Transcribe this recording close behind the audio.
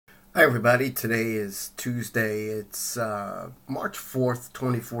Hi everybody, today is Tuesday, it's March 4th,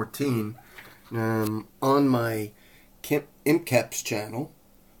 2014. On my IMCAPS channel,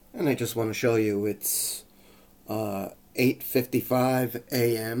 and I just want to show you it's 8:55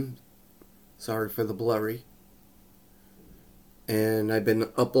 a.m. Sorry for the blurry. And I've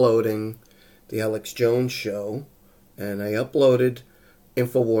been uploading the Alex Jones Show, and I uploaded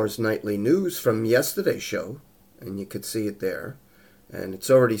InfoWars Nightly News from yesterday's show, and you could see it there. And it's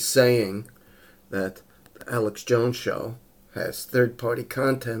already saying that the Alex Jones Show has third-party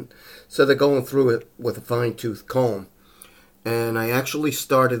content, so they're going through it with a fine-tooth comb. And I actually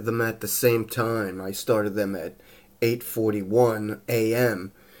started them at the same time. I started them at 8:41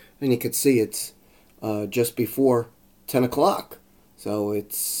 a.m. And you can see it's just before 10 o'clock. So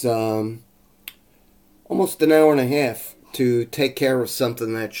it's almost an hour and a half to take care of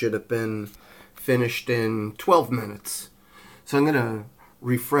something that should have been finished in 12 minutes. So I'm going to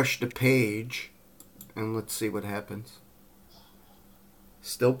refresh the page, and let's see what happens.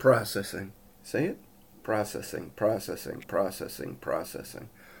 Still processing. Say it? Processing, processing, processing, processing.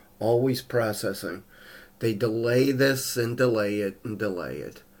 Always processing. They delay this and delay it and delay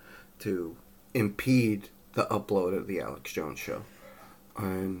it to impede the upload of the Alex Jones Show.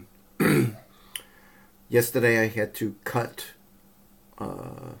 And yesterday I had to cut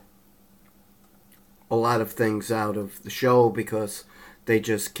a lot of things out of the show because they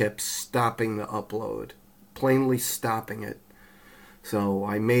just kept stopping the upload, plainly stopping it. So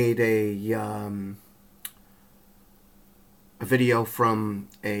I made a video from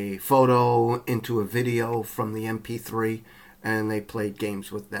a photo into a video from the MP3, and they played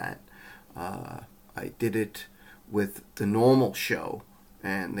games with that. I did it with the normal show,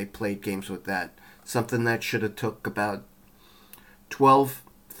 and they played games with that. Something that should have took about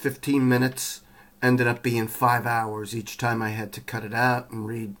 12-15 minutes ended up being 5 hours each time I had to cut it out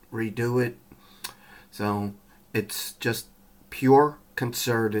and redo it. So it's just pure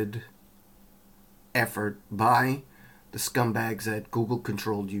concerted effort by the scumbags at Google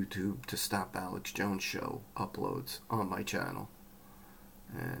controlled YouTube to stop Alex Jones Show uploads on my channel.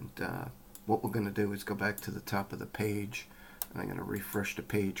 And what we're going to do is go back to the top of the page, and I'm going to refresh the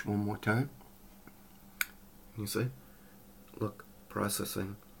page one more time. You see? Look,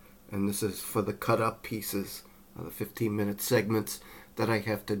 processing. And this is for the cut up pieces of the 15-minute segments that I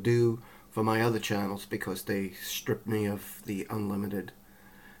have to do for my other channels because they stripped me of the unlimited.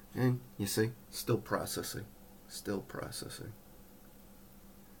 And you see, still processing. Still processing.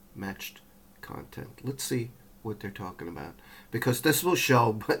 Matched content. Let's see what they're talking about. Because this will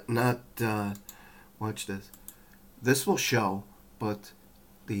show, but not, watch this. This will show, but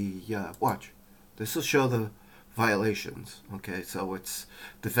the, watch. This will show the violations. Okay, so it's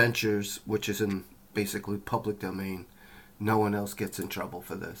the ventures, which is in basically public domain. No one else gets in trouble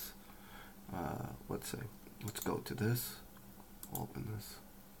for this. Let's see. Let's go to this. Open this.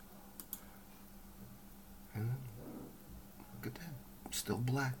 And look at that. Still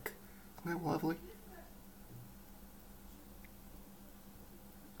black. Isn't that lovely?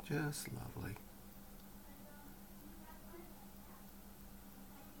 Just lovely.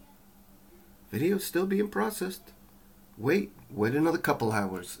 Video's still being processed. Wait another couple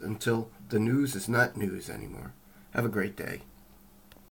hours until the news is not news anymore. Have a great day.